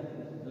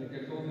 એટલે કે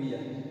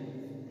 2Br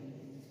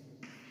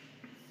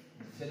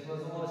છેદમાં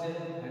શું આવશે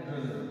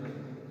hydrogen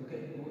okay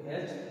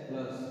 2H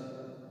plus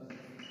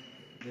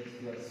H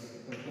plus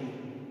તો 2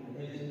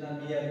 એ રીતના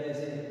Br જે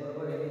છે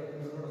બરોબર એ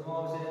શું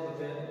આવશે તો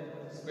કે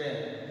સ્ક્વેર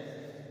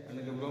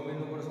એટલે કે બ્રોમિન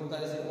નું પણ શું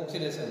થાય છે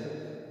ઓક્સિડેશન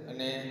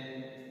અને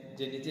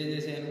જે નીચે જે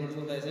છે એનું પણ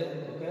શું થાય છે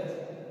તો કે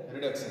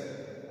રિડક્શન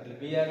એટલે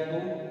Br2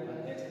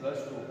 અને H પ્લસ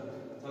 2.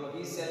 ચાલો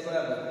E શેર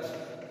બરાબર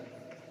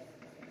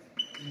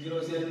E0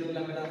 શેર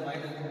કેટલા બેટા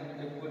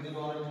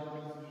 -1.08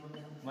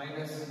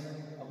 માઈનસ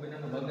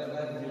અભિન્નનો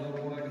ભાગાકાર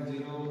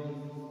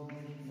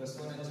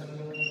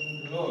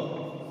 0.0296 લોગ.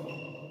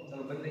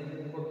 ચાલો બંને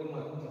ઉપર કિંમત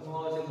શું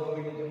આવશે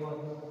બ્રોમિનની કિંમત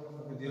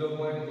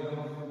 0.01.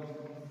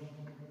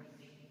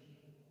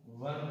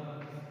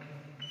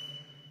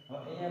 હવે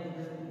અહીંયા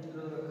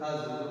ખાસ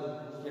જોજો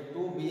કે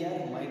 2Br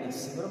માઈનસ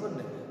બરોબર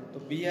ને તો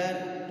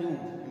Br2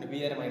 અને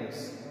Br માઈનસ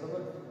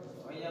બરોબર.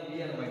 અહીંયા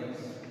Br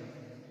માઈનસ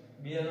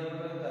Br નો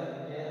મતલબ થાય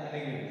કે આ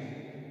નેગેટિવ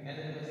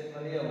એને પછી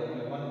કરી આવો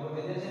એટલે 1 ઉપર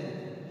થઈ જશે ને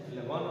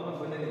એટલે 1 ઉપર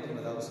બંનેની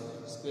કિંમત આવશે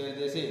સ્ક્વેર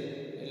જે છે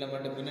એટલા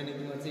માટે બંનેની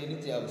કિંમત છે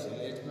નીચે આવશે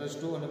એટલે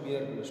H+2 અને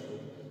Br+2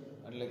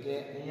 એટલે કે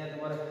અહીંયા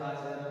તમારે ખાસ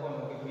યાદ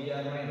રાખવાનું કે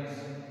Br માઈનસ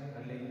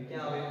એટલે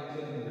ક્યાં આવે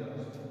છેદની અંદર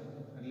આવશે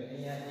એટલે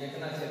અહીંયા 1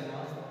 ના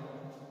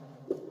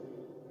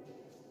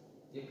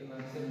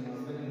છેદમાં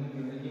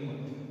બંનેની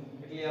કિંમત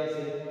કેટલી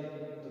આવશે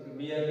તો કે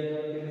Br ની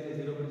કિંમત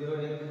કેટલી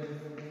છે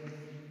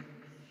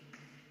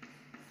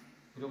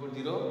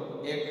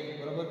 0.01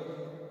 બરોબર.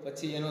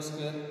 પછી એનો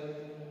સ્ક્વેર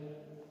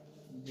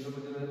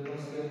 0.01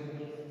 સ્ક્વેર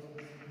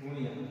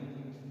ગુણ્યા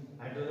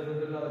હાઇડ્રોજન નો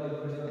કેટલો આવે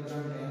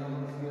 0.03 એનો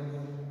સ્ક્વેર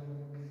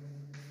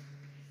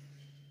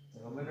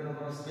બંનેનો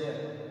નો સ્ક્વેર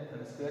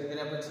અને સ્ક્વેર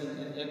કર્યા પછી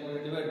એક વડે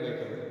ડિવાઈડ બાય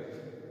કરો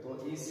તો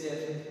E શેર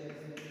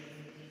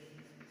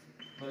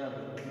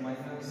બરાબર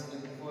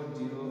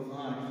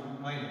 -1.08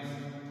 માઈનસ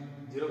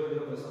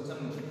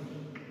 0.096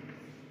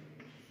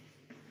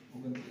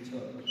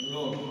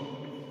 લોગ.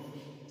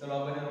 ચલો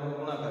આ બંનેનો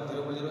ગુણાકાર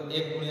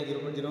 0.01 ગુણ્યા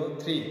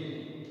 0.03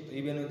 તો એ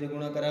બેનો જે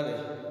ગુણાકાર આવે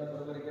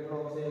બરોબર કેટલો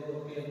આવશે તો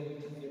કે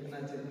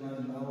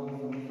 1/9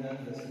 ગુણ્યા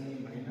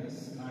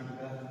 10⁻8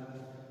 ઘાત.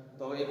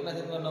 તો હવે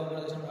 1/9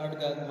 ગુણ્યા 8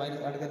 ઘાત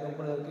 -8 ઘાત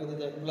ઉપર કેવું થઈ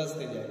જાય પ્લસ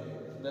થઈ જાય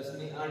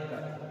 10⁻8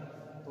 ઘાત.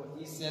 તો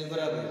E શેલ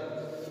બરાબર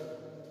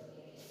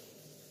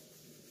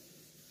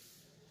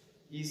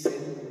E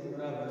સેલ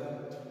બરાબર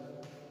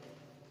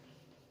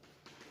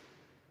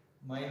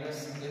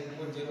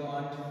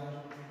 -1.08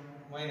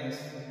 માઈનસ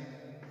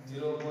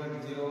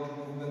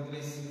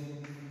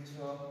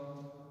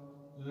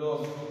 0.029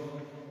 log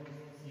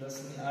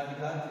 10�8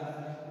 ઘાત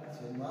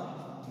છેદમાં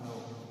 9.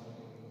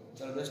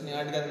 ચાલો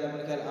 10�8 ઘાત એટલે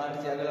આપણે ખ્યાલ 8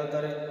 થી આગળ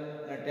આવતા રહે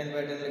અને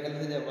 10/10 એટલે કેટલું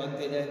થઈ જાય 1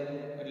 થઈ જાય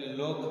એટલે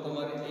log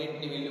તમારે 8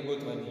 ની વેલ્યુ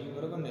ગોતવાની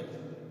બરોબર ને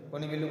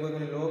કોની વેલ્યુ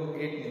ગોતવાની log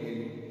 8 ની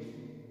વેલ્યુ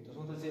તો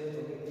શું થશે તો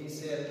કે E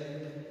સેલ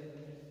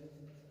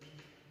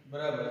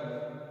બરાબર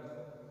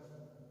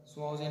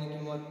શું આવશે એની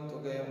કિંમત તો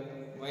કે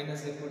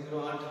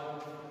 -1.08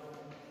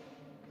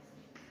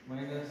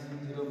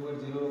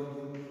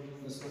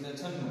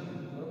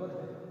 -0.0296 બરોબર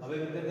હવે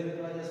વિદ્યાર્થી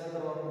મિત્રો આજે શું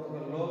કરવાનું તો કે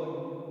log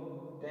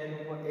 10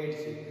 ઉપર 8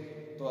 છે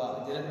તો આ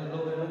જ્યારે તમે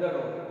log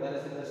લગાડો ત્યારે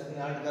 10⁸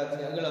 ઘાત છે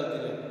આગળ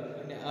આવતી રહે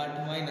અને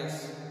 8 માઈનસ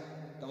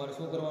તમારે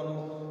શું કરવાનું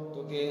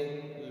તો કે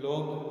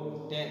log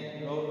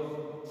 10 log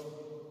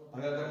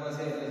ભાગાકારમાં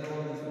છે એટલે શું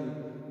થશે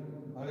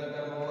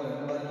ભાગાકારમાં હોય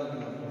એટલે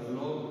બાદબાકી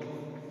log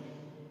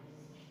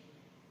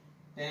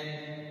 10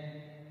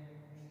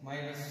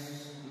 minus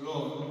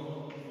log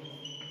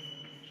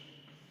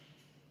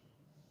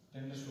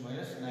 10 to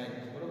minus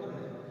 9 બરોબર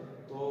ને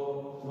તો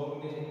log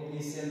ની E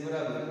સેલ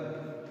બરાબર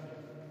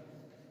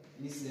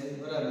 -1.08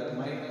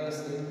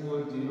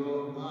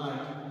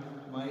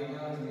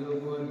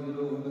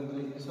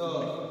 -0.029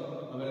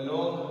 હવે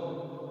log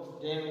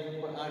 10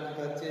 ઉપર 8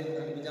 ઘાત છે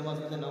અને બીજામાં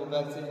શું છે 9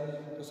 ઘાત છે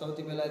તો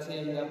સૌથી પહેલા છે એ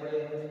આપણે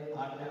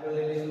 8 ને આગળ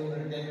લઈ લઈશું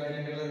અને 10/10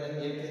 એટલે 8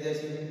 થઈ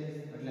જશે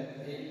એટલે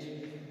 8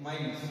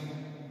 માઈનસ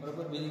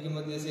બરાબર બીજી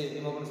કિંમત જે છે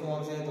એમાં પણ શું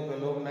આવશે તો કે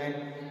log 9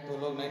 તો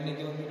log 9 ની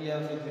કિંમત કેટલી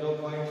આવશે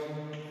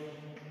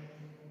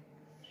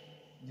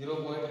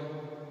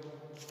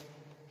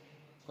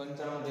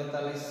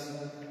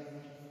 0.9543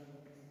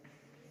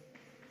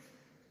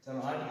 ચાલો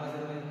 8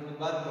 માંથી તમે કિંમત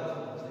બાદ કરો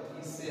તો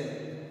E સેલ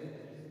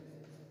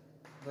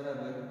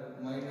બરાબર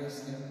 -1.08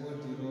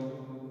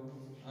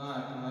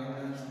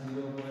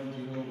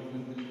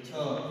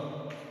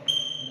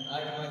 -0.029 અને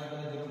 8 માંથી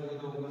તમે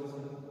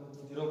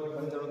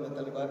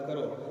 0.9543 બાદ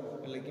કરો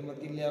એટલે કિંમત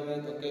કેટલી આવે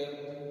તો કે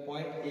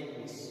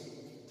 0.21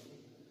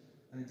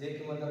 અને જે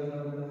કિંમત આવે એનો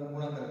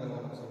ગુણાકાર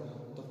કરવાનો છે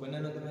તો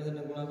બંનેનો તમે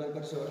જેને ગુણાકાર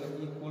કરશો એટલે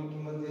એ કુલ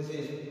કિંમત જે છે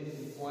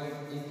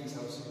 0.21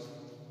 આવશે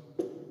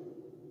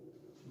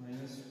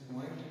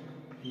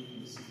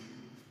 -0.21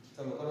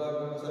 ચાલો કરો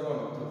આપણે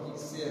સરવાળો તો E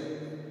સેલ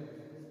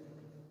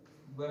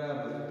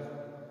બરાબર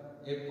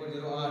 1.08 તો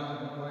 1.08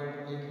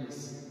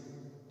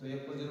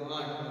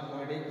 આ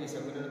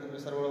બંનેનો તમે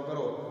સરવાળો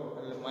કરો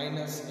એટલે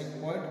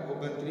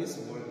 -1.29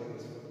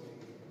 વોલ્ટ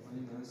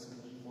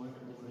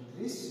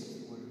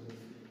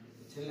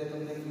છેલ્લે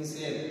તમને E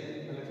સેલ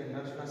એટલે કે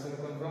નર્સના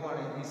સમીકરણ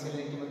પ્રમાણે E સેલ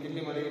ની કિંમત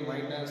કેટલી મળી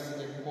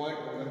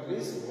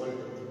 -1.29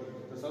 વોલ્ટ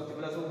તો સૌથી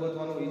પહેલા શું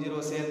ગોતવાનું E0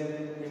 સેલ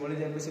એ મળી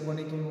જાય પછી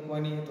કોની કિંમત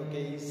મૂકવાની તો કે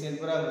E સેલ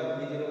બરાબર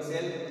E0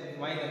 સેલ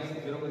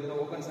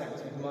 -0.059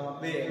 છેદમાં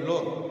 2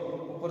 log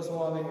ઉપર શું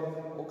આવે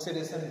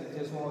ઓક્સિડેશન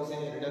જે શું આવશે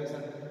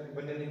રિડક્શન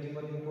બંનેની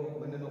કિંમત મૂકો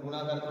બંનેનો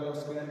ગુણાકાર કરો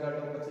સ્ક્વેર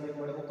કાઢો પછી એક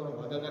વડે મૂકવાનો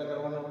ભાગાકાર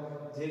કરવાનો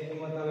જે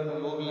કિંમત આવે એનો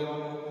log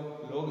લેવાનો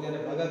log જ્યારે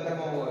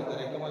ભાગાકારમાં હોય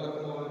ત્યારે કેમાં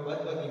લખવાનું હોય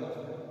બાદબાકીમાં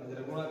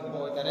જ્યારે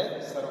ગુણાકારમાં હોય ત્યારે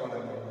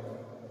સરવાળા લેવાનો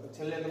તો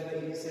છેલ્લે તમને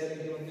E સેલ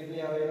ની કિંમત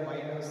કેટલી આવે -1.29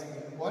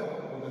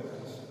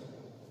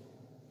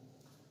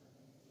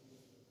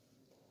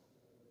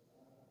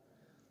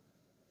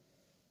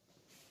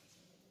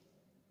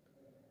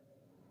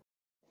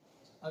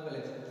 આગળ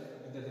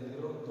વિદ્યાર્થી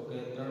મિત્રો તો કે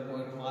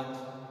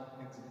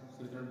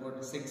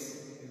 3.6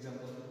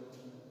 એક્ઝામ્પલ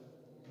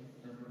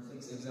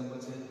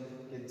છે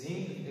કે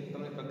ઝીંક એક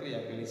તમને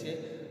પ્રક્રિયા આપેલી છે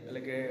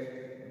એટલે કે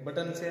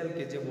બટન સેલ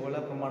કે જે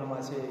બહોળા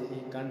પ્રમાણમાં છે એ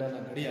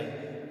કાંડાના ઘડિયાળ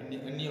અને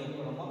અન્ય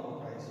ઉપકરણોમાં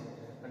વપરાય છે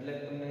એટલે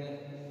તમને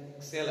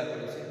સેલ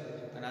આપેલું છે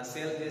અને આ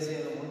સેલ જે છે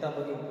એનો મોટા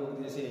ભાગે ઉપયોગ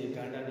જે છે એ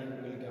કાંડાની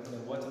એટલે કે આપણે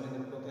વોચની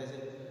અંદર ઉપયોગ થાય છે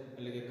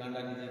એટલે કે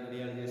કાંડાની જે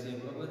ઘડિયાળ જે છે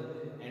બરોબર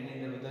એની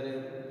અંદર વધારે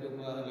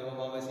ઉપયોગમાં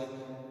લેવામાં આવે છે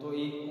તો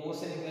એ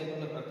કોષની કંઈ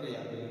તમને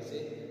પ્રક્રિયા આપેલી છે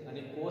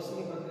અને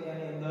કોષની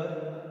પ્રક્રિયાની અંદર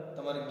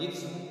તમારે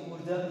ગિબ્સ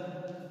ઉર્જા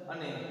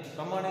અને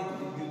પ્રમાણિત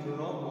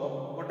વિદ્યુતનો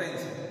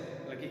પોટેન્શિયલ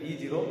એટલે કે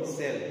E0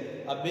 સેલ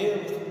આ બે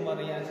વસ્તુ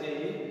તમારે અહીંયા છે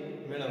એ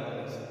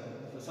મેળવવાની છે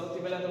તો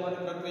સૌથી પહેલા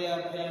તમારી પ્રક્રિયા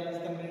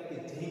અહીંયા તમને કે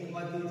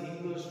ઝીંકમાંથી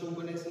Zinc+2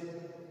 બને છે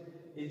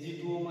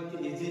Ag2O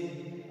માંથી Ag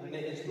અને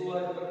H2O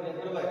પ્રક્રિયા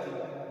કરવાથી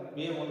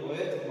 2 મોલ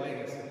OH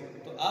માઈનસ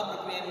તો આ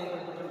પ્રક્રિયાની અંદર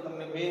ટોટલ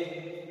તમને બે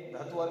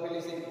ધાતુ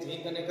આપેલી છે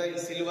ઝીંક અને કઈ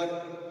સિલ્વર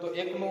તો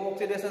એકનું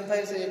ઓક્સિડેશન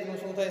થાય છે એકનું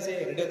શું થાય છે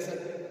રિડક્શન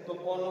તો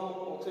કોનું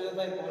ઓક્સિડેશન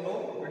થાય કોનું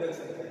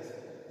રિડક્શન થાય છે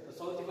તો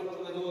સૌથી પહેલા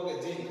તમે જુઓ કે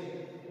ઝીંક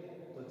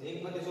તો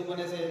ઝીંકમાંથી શું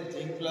બને છે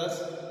Zinc+2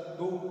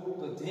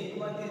 તો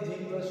ઝીંકમાંથી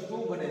Zinc+2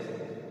 બને છે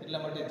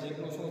એટલા માટે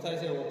ઝીંકનું શું થાય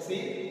છે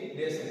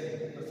ઓક્સિડેશન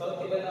તો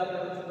સૌથી પહેલા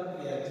આપણે શું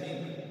પ્રક્રિયા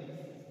ઝીંક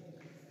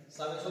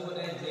સામે શું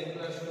બને Zinc+2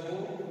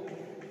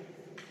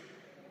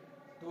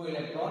 2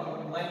 ઇલેક્ટ્રોન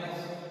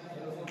માઈનસ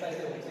એનું શું થાય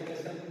છે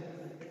ઓક્સિડેશન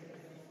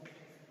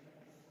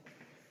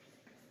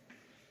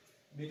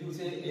બીજું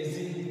છે Ag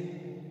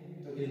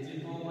તો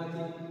Ag2O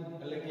માંથી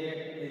એટલે કે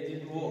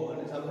Ag2O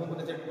અને સામે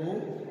બને છે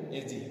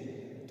 2Ag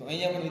તો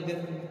અહીંયા પણ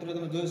વિદ્યાર્થી મિત્રો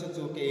તમે જોઈ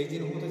શકશો કે Ag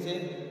નું શું થશે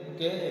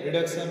કે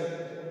રિડક્શન.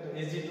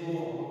 Ag2O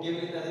કેવી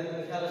રીતે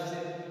તમને ખ્યાલ હશે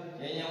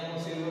કે અહીંયા હું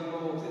સિલ્વરનો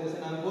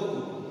ઓક્સિડેશન આમ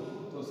ગોતું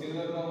તો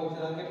સિલ્વરનો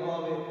ઓક્સિડેશન કેટલો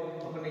આવે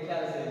આપણને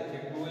ખ્યાલ છે કે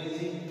 2Ag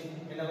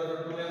એના બરાબર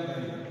 2m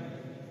થાય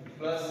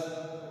પ્લસ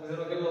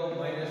 0 કેટલો -2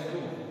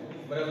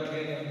 બરાબર 0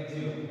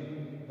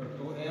 તો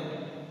 2m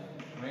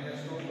 -2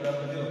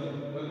 બરાબર 0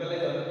 કોઈ કે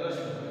લઈ જાવ પ્લસ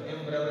m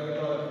બરાબર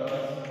કેટલો આવે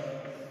પ્લસ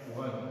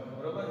 1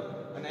 બરાબર.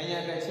 અને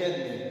અહીંયા કઈ છે જ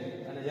નહીં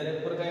અને જ્યારે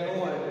ઉપર કઈ ન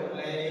હોય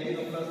એટલે Ag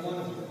નો +1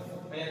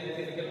 અહીંયા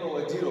કેટલો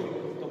હોય 0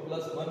 તો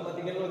 +1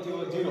 માંથી કેટલો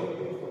થયો 0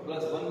 તો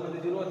 +1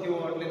 માંથી 0 થયો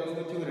એટલે શું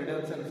થયું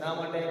રિડક્શન. શા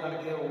માટે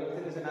કારણ કે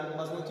ઓક્સિડેશન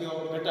આંકમાં શું થયો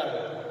ઘટાડો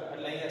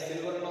એટલે અહીંયા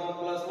સિલ્વરનો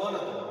 +1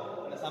 હતો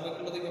અને સામે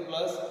કેટલો થઈ ગયો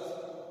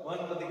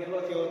 +1 માંથી કેટલો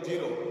થયો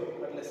 0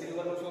 એટલે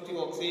સિલ્વરનું શું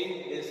થયું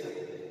ઓક્સિડેશન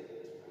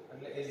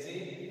એટલે Ag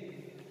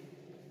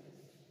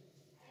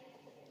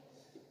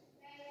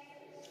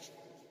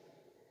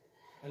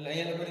એટલે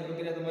અહીંયા લખવાની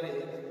પ્રક્રિયા તમારી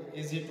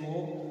Ag2O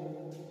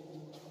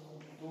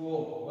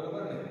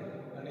બરાબર ને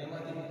અને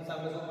એમાંથી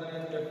સામે શું બને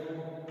કે 2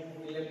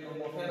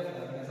 ઇલેક્ટ્રોનનો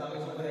ફેરફાર અને સામે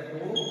શું બને 2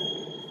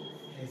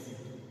 Ag.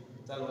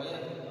 ચાલો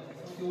અહીંયા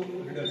શું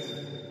રિડક્શન.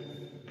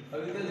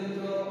 હવે વિદ્યાર્થી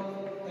મિત્રો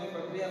તમે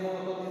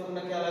પ્રક્રિયામાં તો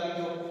તમને ખ્યાલ આવી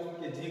ગયો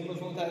કે ઝીંક નું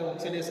શું થાય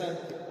ઓક્સિડેશન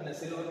અને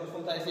સિલ્વર નું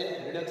શું થાય છે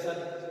રિડક્શન.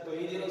 તો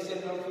E0 સેલ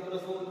નું સૂત્ર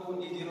શું હતું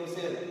E0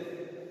 સેલ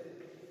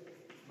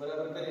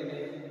બરાબર કરીને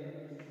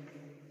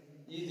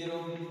E0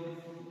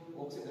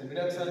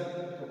 રિડક્શન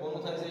તો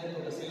કોનું થાય છે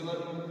તો સિલ્વર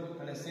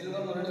અને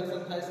સિલ્વર નું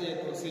રિડક્શન થાય છે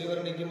તો સિલ્વર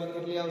ની કિંમત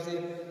કેટલી આવશે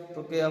તો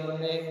કે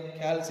આપણને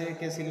ખ્યાલ છે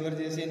કે સિલ્વર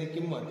જે છે એની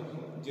કિંમત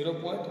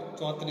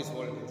 0.34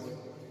 વોલ્ટ છે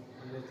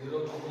એટલે 0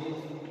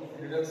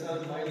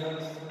 રિડક્શન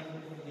માઈનસ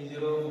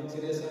E0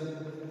 ઓક્સિડેશન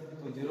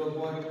તો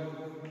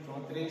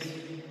 0.34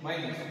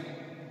 માઈનસ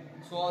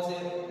શું આવશે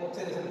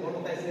ઓક્સિડેશન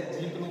કોનું થાય છે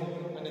ઝીંક નું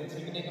અને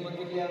ઝીંક ની કિંમત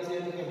કેટલી આવશે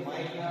તો કે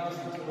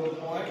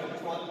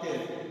 -0.74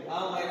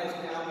 આ માઈનસ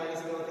ને આ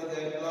માઈનસ કેવો થઈ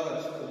જાય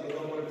પ્લસ તો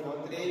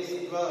 0.34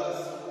 પ્લસ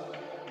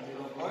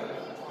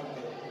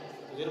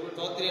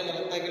 0.74 અને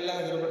વત્તા કેટલા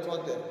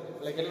 0.74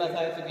 એટલે કેટલા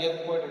થાય તો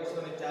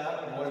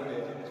 1.104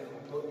 વોલ્ટેજ.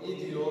 તો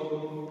E0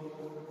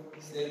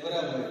 સેલ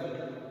બરાબર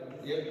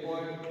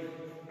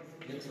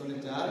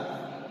 1.104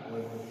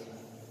 વોલ્ટેજ.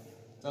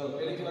 ચાલો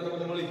પહેલી કિંમત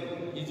આપણને મળી ગઈ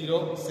E0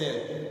 સેલ.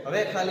 હવે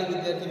ખાલી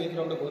વિદ્યાર્થી મિત્રો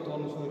આપણે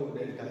ગોતવાનું શું રૂપ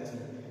ડેલ્ટા છે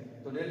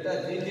તો ડેલ્ટા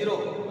G0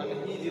 અને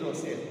E0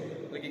 સેલ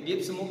એટલે કે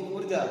ગિબ્સ મુક્ત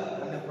ઉર્જા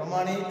અને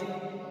પ્રમાણિત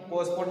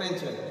કોષ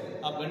પોટેન્શિયલ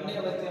આ બંને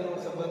વચ્ચેનો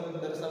સંબંધ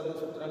દર્શાવતું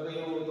સૂત્ર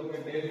કયું તો કે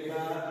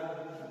ડેલ્ટા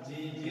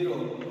G0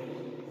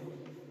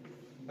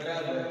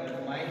 બરાબર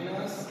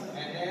માઈનસ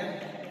NF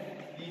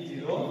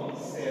E0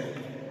 સેલ.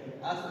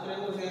 આ સૂત્ર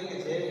એવું છે કે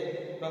જે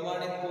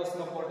પ્રમાણિત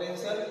કોષનો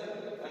પોટેન્શિયલ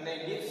અને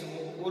ગિબ્સ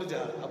મુક્ત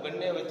ઉર્જા આ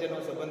બંને વચ્ચેનો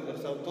સંબંધ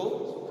દર્શાવતું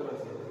સૂત્ર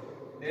છે.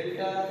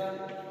 ડેલ્ટા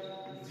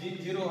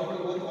G0 આપણે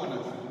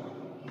ગોતવાના છે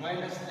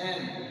માઈનસ n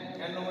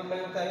નો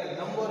મતલબ થાય કે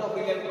નંબર ઓફ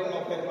ઇલેક્ટ્રોનનો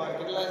ફેરફાર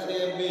કેટલા છે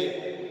 2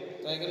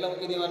 તો અહીં કેટલા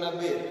મૂકી દેવાના 2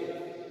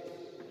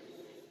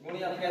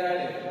 ગુણ્યા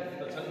ફેરાડે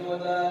તો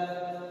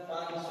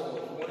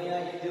 96500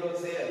 ગુણ્યા E0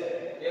 સેલ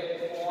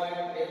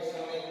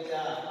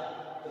 1.104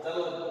 તો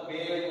ચાલો 2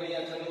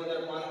 ગુણ્યા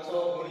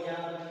 96500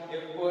 ગુણ્યા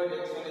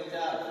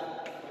 1.104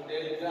 તો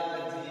ડેલ્ટા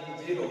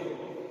G0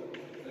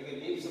 એટલે કે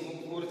ગિબ્સ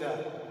મુક્ત ઉર્જા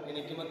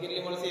એની કિંમત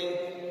કેટલી મળશે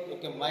તો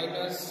કે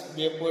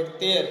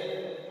 -2.13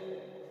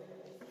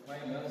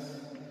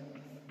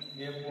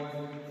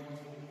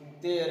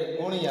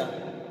 ગુણ્યા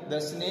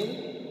 10 ની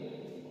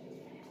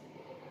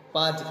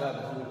 5 ઘાત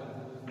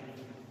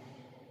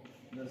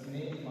 10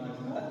 ની 5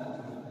 ઘાત.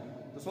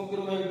 તો શું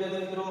કર્યું મેં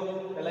વિદ્યાર્થી મિત્રો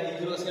પહેલા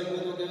E0 સેલ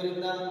લીધું કેવી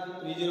રીતના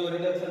E0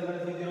 રિડક્શન અને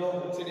E0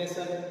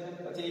 ઓક્સિડેશન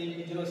પછી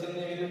E0 સેલ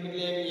ની વેલ્યુ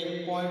કેટલી આવી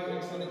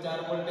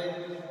 1.104 વોલ્ટેજ.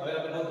 હવે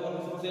આપણે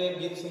ગોતવાનું શું છે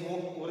ગિબ્સ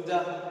મુક્ત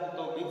ઉર્જા.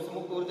 તો ગિબ્સ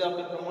મુક્ત ઉર્જા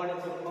આપણે પ્રમાણિત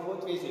સ્વરૂપમાં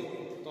ગોતવી છે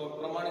તો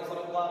પ્રમાણિત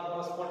સ્વરૂપમાં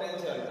કોષ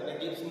પોટેન્શિયલ અને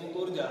ગિબ્સ મુક્ત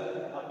ઉર્જા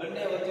આ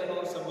બંને વચ્ચેનો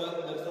સંબંધ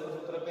દર્શાવતું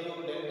સૂત્ર કયું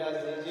ડેલ્ટા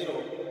G0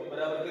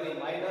 બરાબર કરી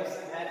 -NF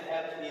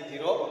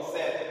E0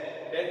 cell.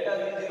 Delta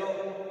G0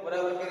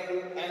 બરાબર કરી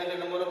n એટલે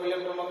નંબર ઓફ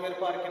ઇલેક્ટ્રોનનો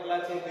ફેરફાર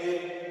કેટલા છે 2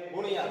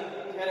 ગુણ્યા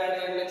ફેરાડે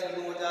એટલે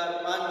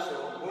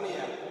 96500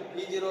 ગુણ્યા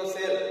E0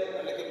 સેલ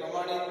એટલે કે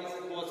પ્રમાણિત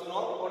કોષનો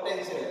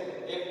પોટેન્શિયલ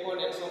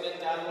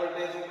 1.104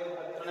 વોલ્ટેજ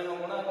ત્રણેયનો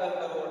ગુણાકાર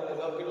કરો એટલે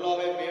જવાબ કેટલો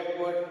આવે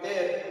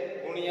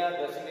 2.13 ગુણ્યા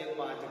 10 ની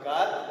 5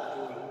 ઘાત